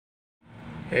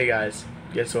Hey guys,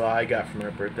 guess what I got for my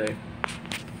birthday?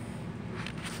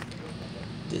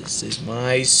 This is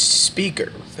my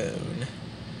speaker phone.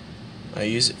 I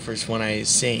use it for when I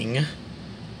sing.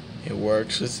 It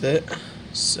works with it,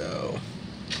 so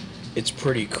it's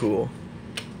pretty cool.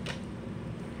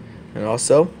 And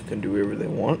also, can do whatever they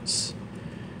want.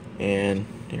 And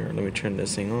here, let me turn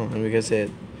this thing on because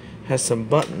it has some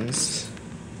buttons.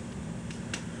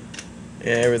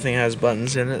 Yeah, everything has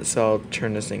buttons in it, so I'll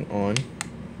turn this thing on.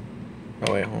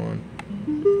 Oh wait, hold on.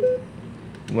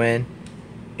 When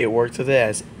it works with it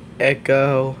as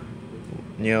echo,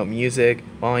 music,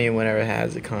 volume, whenever it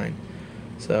has the kind.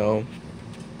 So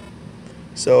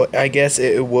I guess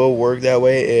it will work that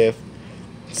way if,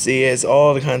 see, it's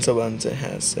all the kinds of buttons it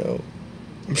has. So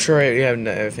I'm sure you have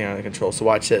everything under control. So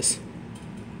watch this.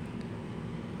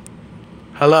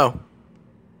 Hello.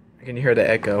 I can hear the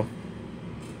echo.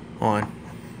 On.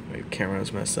 My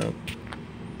camera's messed up.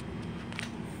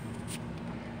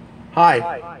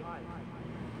 Hi.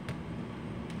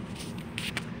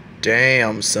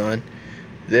 Damn, son.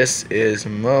 This is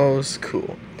most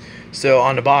cool. So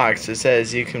on the box it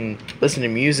says you can listen to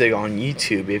music on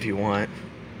YouTube if you want.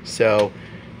 So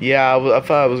yeah, I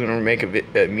thought I was gonna make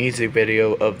a music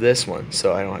video of this one,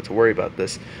 so I don't have to worry about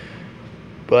this.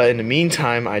 But in the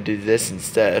meantime, I did this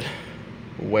instead,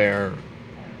 where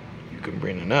you can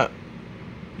bring it up.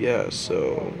 Yeah,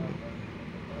 so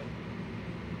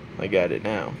I got it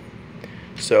now.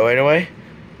 So anyway,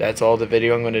 that's all the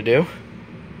video I'm gonna do.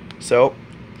 So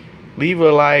leave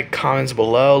a like, comments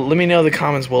below. Let me know in the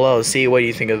comments below, see what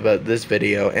you think about this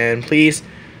video, and please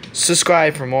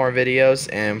subscribe for more videos,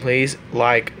 and please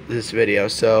like this video.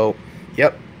 So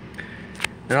yep,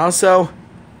 and also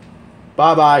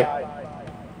bye bye.